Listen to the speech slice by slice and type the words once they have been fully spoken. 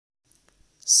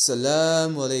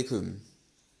Salam alaikum.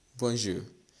 Bonjour.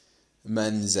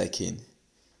 Manzakin.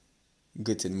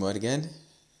 Guten Morgen.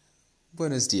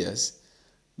 Buenos dias.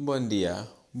 Bon dia.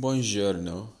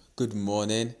 Buongiorno. Good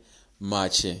morning.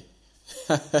 Marche.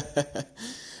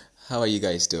 How are you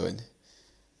guys doing?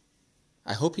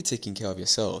 I hope you're taking care of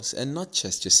yourselves, and not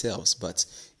just yourselves, but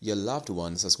your loved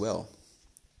ones as well.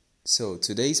 So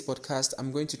today's podcast,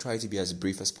 I'm going to try to be as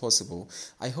brief as possible.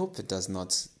 I hope it does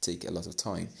not take a lot of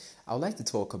time. I would like to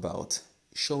talk about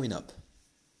showing up.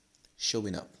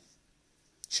 Showing up.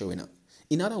 Showing up.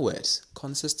 In other words,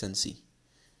 consistency.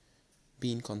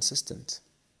 Being consistent.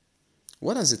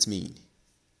 What does it mean?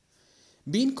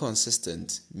 Being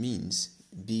consistent means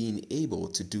being able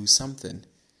to do something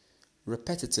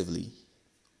repetitively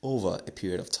over a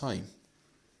period of time.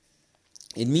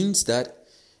 It means that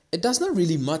it does not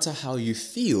really matter how you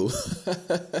feel.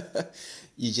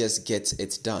 You just get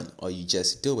it done, or you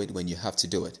just do it when you have to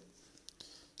do it.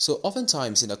 So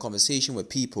oftentimes in a conversation with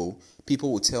people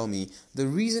will tell me, the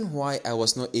reason why I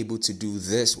was not able to do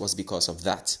this was because of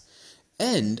that.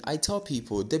 And I tell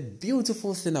people, the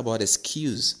beautiful thing about an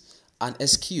excuse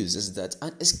is that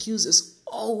an excuse is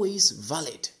always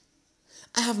valid.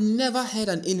 I have never heard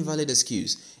an invalid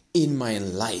excuse in my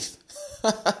life.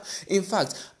 In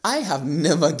fact, I have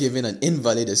never given an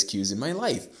invalid excuse in my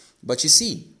life. But you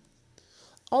see,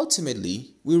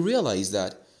 ultimately, we realize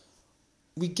that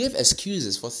we give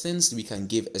excuses for things we can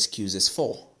give excuses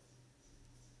for.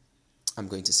 I'm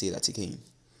going to say that again.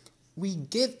 We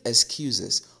give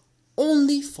excuses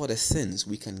only for the things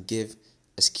we can give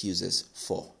excuses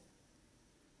for.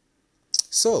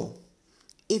 So,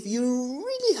 if you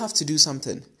really have to do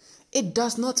something, it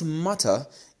does not matter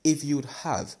if you'd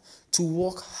have to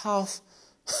walk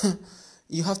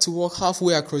you have to walk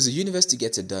halfway across the universe to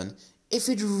get it done. If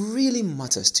it really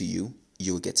matters to you,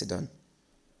 you'll get it done.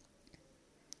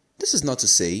 This is not to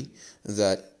say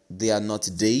that there are not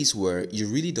days where you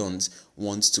really don't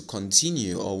want to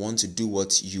continue or want to do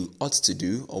what you ought to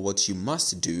do or what you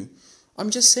must do. I'm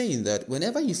just saying that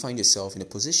whenever you find yourself in a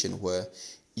position where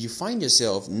you find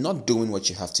yourself not doing what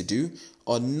you have to do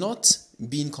or not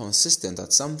being consistent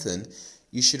at something,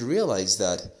 you should realize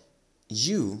that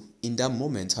you, in that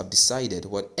moment, have decided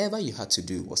whatever you had to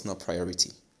do was not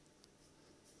priority.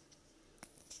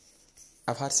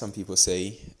 I've had some people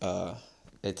say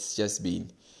it's just been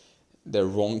the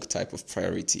wrong type of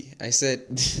priority. I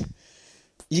said,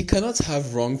 you cannot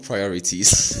have wrong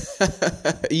priorities.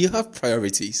 You have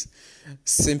priorities.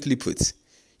 Simply put,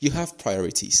 you have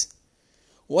priorities.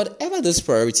 Whatever those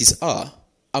priorities are,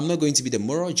 I'm not going to be the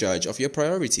moral judge of your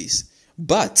priorities.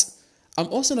 But I'm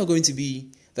also not going to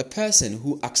be the person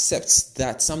who accepts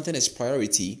that something is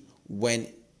priority when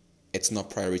it's not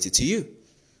priority to you.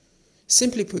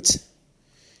 Simply put,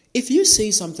 if you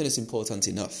say something is important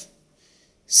enough,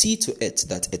 see to it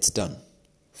that it's done.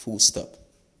 Full stop.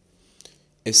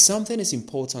 If something is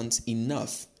important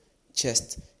enough,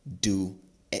 just do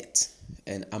it.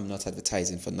 And I'm not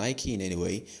advertising for Nike in any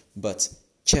way, but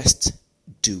just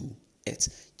do it.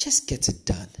 Just get it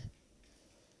done.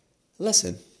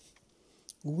 Listen,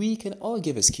 we can all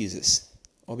give excuses,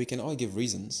 or we can all give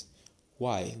reasons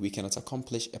why we cannot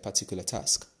accomplish a particular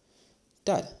task.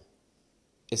 That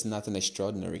is nothing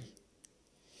extraordinary.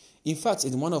 In fact,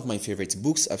 in one of my favorite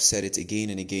books, I've said it again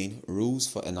and again, Rules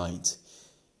for a Knight.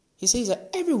 He says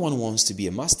that everyone wants to be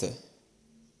a master.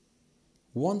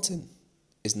 Wanting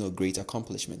is no great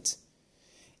accomplishment.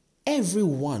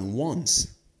 Everyone wants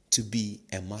to be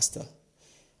a master,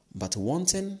 but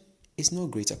wanting is no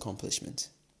great accomplishment.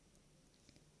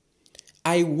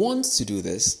 I want to do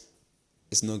this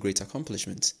is no great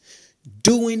accomplishment.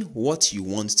 Doing what you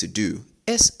want to do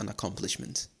is an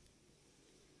accomplishment.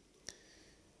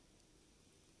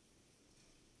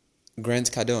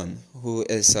 Grant Cardone, who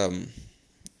is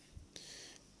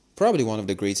probably one of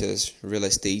the greatest real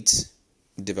estate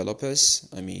developers,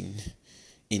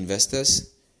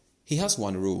 investors, he has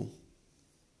one rule,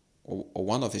 or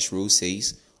one of his rules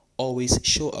says, always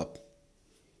show up.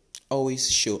 Always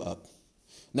show up.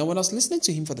 Now, when I was listening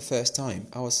to him for the first time,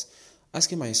 I was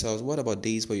asking myself, what about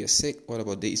days where you're sick? What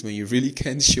about days when you really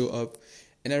can't show up?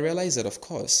 And I realized that, of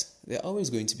course, there are always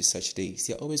going to be such days.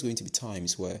 There are always going to be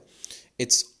times where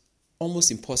it's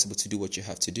almost impossible to do what you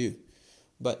have to do.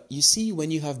 But you see,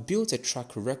 when you have built a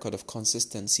track record of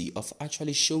consistency, of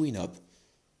actually showing up,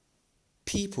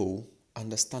 people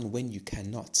understand when you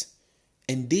cannot.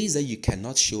 And days that you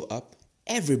cannot show up,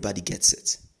 everybody gets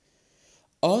it.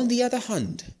 On the other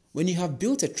hand, when you have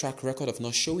built a track record of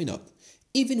not showing up,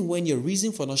 even when your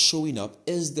reason for not showing up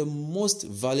is the most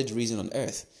valid reason on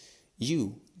earth,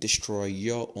 you destroy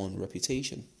your own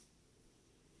reputation.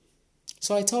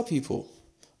 So I tell people,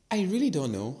 I really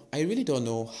don't know. I really don't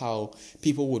know how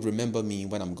people would remember me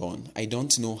when I'm gone. I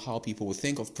don't know how people would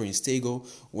think of Prince Tego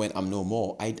when I'm no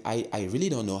more. I really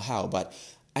don't know how, but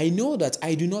I know that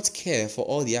I do not care for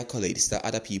all the accolades that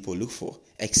other people look for,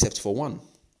 except for one,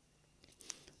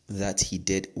 that he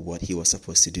did what he was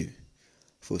supposed to do.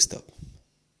 Full stop.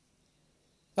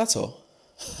 That's all.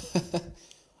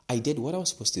 I did what I was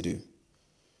supposed to do.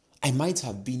 I might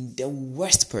have been the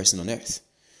worst person on earth.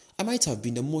 I might have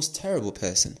been the most terrible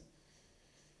person.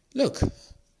 Look,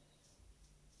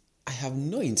 I have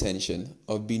no intention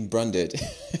of being branded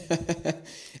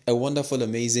a wonderful,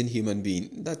 amazing human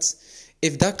being.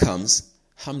 If that comes,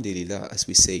 alhamdulillah, as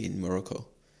we say in Morocco.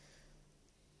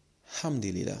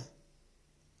 Alhamdulillah.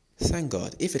 Thank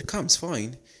God. If it comes,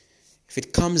 fine. If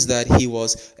it comes that he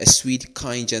was a sweet,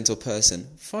 kind, gentle person,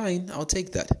 fine, I'll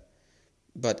take that.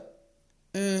 But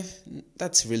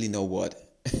that's really not what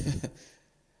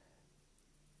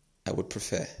I would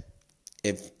prefer.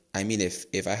 If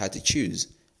I had to choose,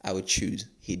 I would choose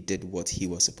he did what he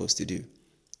was supposed to do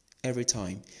every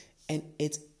time. And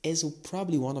it is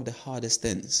probably one of the hardest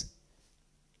things,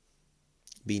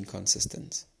 being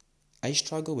consistent. I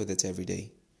struggle with it every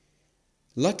day.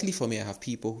 Luckily for me, I have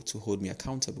people to hold me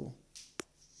accountable.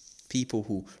 People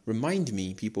who remind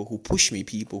me, people who push me,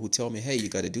 people who tell me, hey, you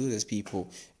got to do this,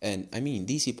 people. And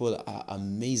these people are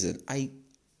amazing. I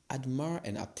admire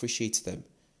and appreciate them.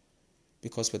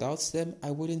 Because without them,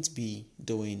 I wouldn't be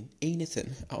doing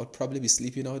anything. I would probably be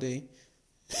sleeping all day.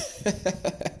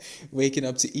 Waking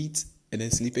up to eat and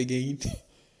then sleep again.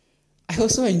 I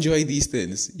also enjoy these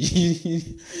things.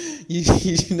 You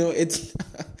know, it's...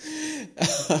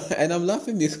 and I'm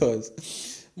laughing because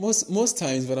most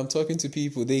times when I'm talking to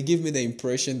people, they give me the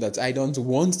impression that I don't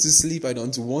want to sleep, I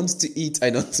don't want to eat, I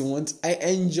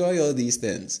enjoy all these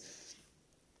things.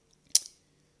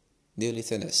 The only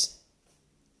thing is,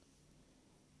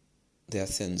 there are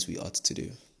things we ought to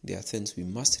do. There are things we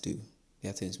must do.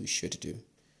 There are things we should do.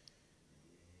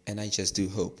 And I just do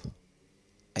hope.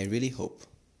 I really hope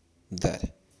that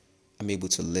I'm able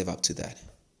to live up to that.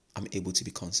 I'm able to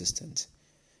be consistent.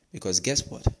 Because guess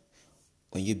what?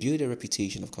 When you build a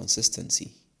reputation of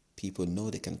consistency, people know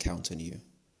they can count on you.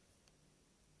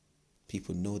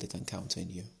 People know they can count on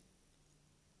you.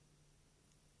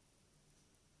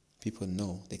 People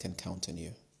know they can count on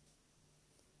you.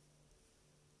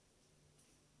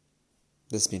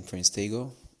 This has been Prince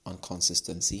Tego on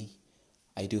consistency.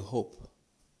 I do hope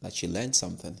that you learned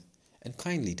something, and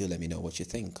kindly do let me know what you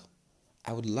think.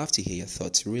 I would love to hear your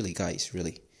thoughts, really, guys,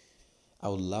 really. I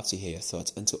would love to hear your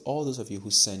thoughts. And to all those of you who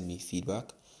send me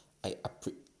feedback,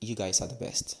 you guys are the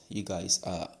best. You guys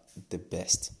are the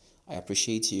best. I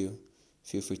appreciate you.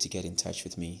 Feel free to get in touch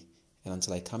with me. And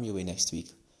until I come your way next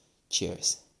week,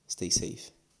 cheers. Stay safe.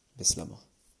 Bislama.